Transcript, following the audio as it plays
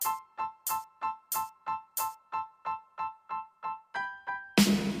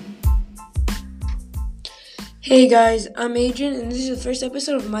Hey guys, I'm Adrian, and this is the first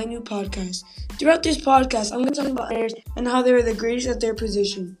episode of my new podcast. Throughout this podcast, I'm going to talk about players and how they are the greatest at their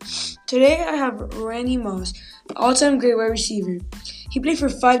position. Today, I have Randy Moss, an all-time great wide receiver. He played for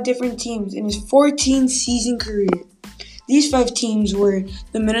 5 different teams in his 14-season career. These 5 teams were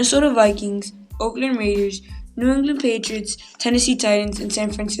the Minnesota Vikings, Oakland Raiders, New England Patriots, Tennessee Titans, and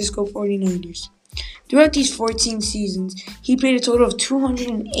San Francisco 49ers. Throughout these 14 seasons, he played a total of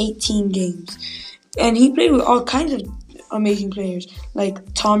 218 games. And he played with all kinds of amazing players,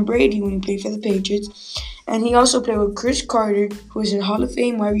 like Tom Brady when he played for the Patriots. And he also played with Cris Carter, who was a Hall of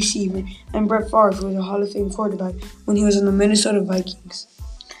Fame wide receiver, and Brett Favre, who was a Hall of Fame quarterback when he was on the Minnesota Vikings.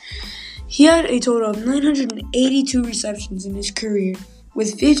 He had a total of 982 receptions in his career,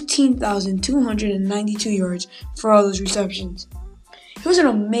 with 15,292 yards for all those receptions. He was an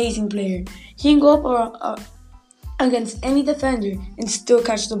amazing player. He can go up against any defender and still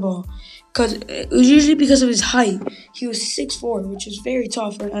catch the ball. Because it was usually because of his height. He was 6'4", which is very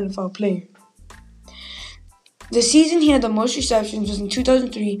tall for an NFL player. The season he had the most receptions was in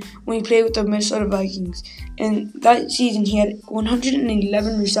 2003 when he played with the Minnesota Vikings. And that season he had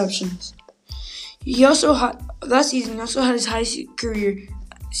 111 receptions. That season he also had his highest career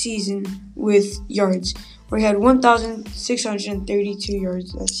season with yards, where he had 1,632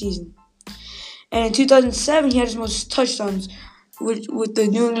 yards that season. And in 2007 he had his most touchdowns with the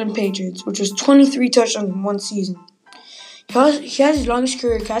New England Patriots, which was 23 touchdowns in one season. He had his longest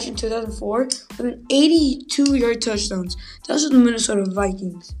career catch in 2004 with an 82-yard touchdowns. That was with the Minnesota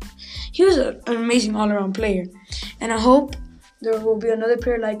Vikings. He was an amazing all-around player, and I hope there will be another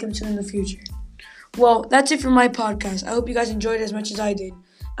player like him soon in the future. Well, that's it for my podcast. I hope you guys enjoyed it as much as I did.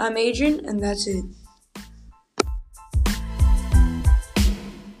 I'm Adrian, and that's it.